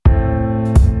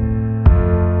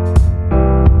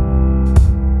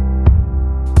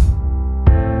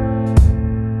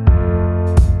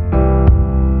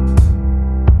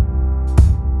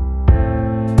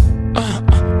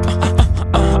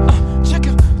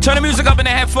Turn the music up in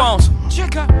the headphones.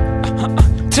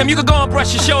 Tim, you can go and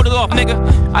brush your shoulders off, nigga.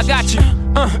 I got you.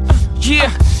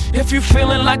 Yeah. If you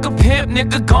feeling like a pimp,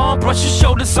 nigga, go and brush your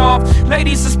shoulders off.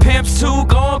 Ladies is pimps too,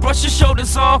 go and brush your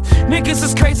shoulders off. Niggas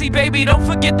is crazy, baby, don't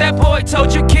forget that boy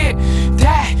told you, kid.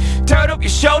 That dirt up your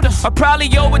shoulders. I probably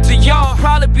owe it to y'all,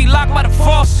 probably be locked by the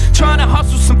force. Trying to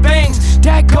hustle some things,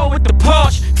 that go with the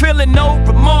Porsche. Feeling no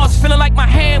remorse, feeling like my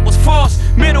hand was forced.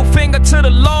 Middle finger to the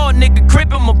law, nigga,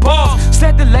 gripping my balls.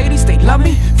 Said the ladies, they love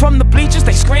me, from the bleachers,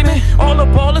 they screaming. All the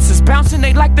ballers is bouncing,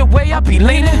 they like the way I be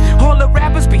leaning. All the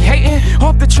rappers be hating,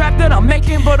 off the trap that I'm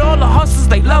making. But all the hustlers,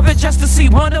 they love it, just to see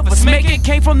one of us make it.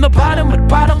 Came from the bottom of the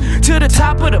bottom, to the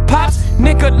top of the pops.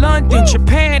 Nigga, London,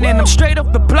 Japan, and I'm straight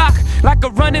off the block. Like a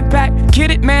running back, get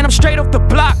it, man, I'm straight off the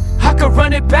block. I could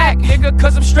run it back, nigga,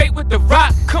 cause I'm straight with the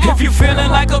rock. Come on. If you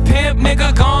feeling like a pimp,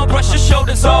 nigga, go on, brush your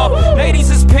shoulders off. Ladies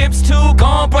is pimps too, go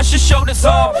on, brush your shoulders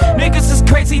off. Niggas is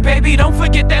crazy, baby, don't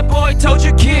forget that boy told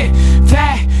you, kid.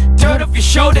 That dirt off your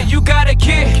shoulder, you got a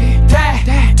kid.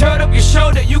 That dirt off your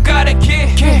shoulder, you got a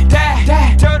kid.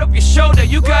 That dirt off your shoulder,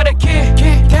 you got a kid.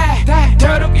 That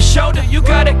dirt off your shoulder, you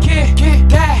got a kid.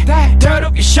 That dirt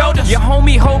off your shoulder. Your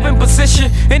homie holding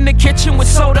position in the kitchen with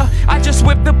soda. I just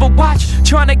whipped up a watch,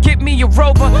 trying to get me a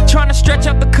rover, trying to stretch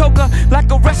out the coca like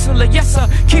a wrestler, yes sir.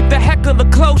 Keep the heckler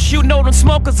close, you know them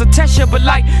smokers will test ya. But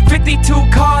like 52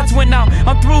 cards went out,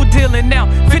 I'm through dealing now.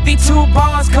 52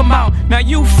 bars come out, now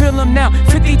you feel them now.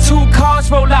 52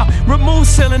 cards roll out, remove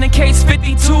ceiling in case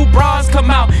 52 bras come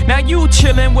out. Now you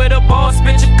chillin' with a boss,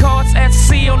 bitch, your cards at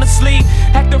C on the sleeve.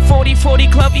 Actor 4040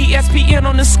 Club ESPN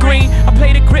on the screen. I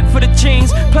play the grip for the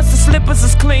jeans, plus the slippers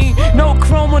is clean. No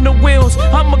chrome on the wheels,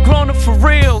 I'm a grown up for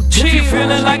real. If you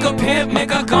feeling like a pimp,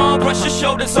 nigga, go on, brush your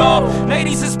shoulders off.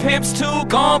 Ladies is pimps too,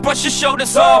 go on, brush your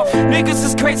shoulders off. Niggas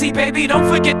is crazy, baby, don't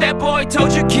forget that boy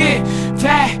told you, kid.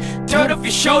 That dirt off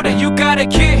your shoulder, you got a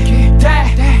kid.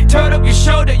 That dirt off your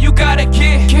shoulder, you got a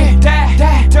kid.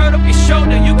 That dirt off your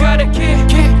shoulder, you got a kid.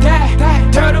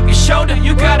 That dirt off your shoulder,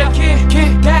 you got a kid.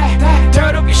 That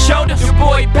dirt off your shoulder. Your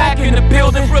boy back in the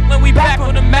building, Brooklyn, we back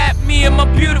on the map. Me and my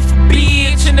beautiful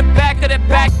bitch in the back of the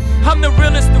back. I'm the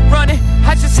realest to run it,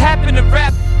 I just happen to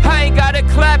rap. I ain't gotta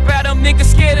clap at them, niggas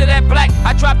scared of that black.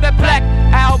 I dropped that black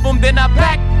album, then I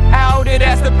back out it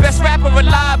as the best rapper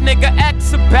alive. Nigga,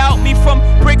 acts about me from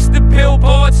bricks to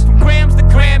billboards, from grams to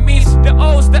Grammys. The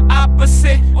O's the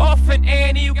opposite, Orphan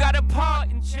Annie, you got a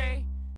part in J.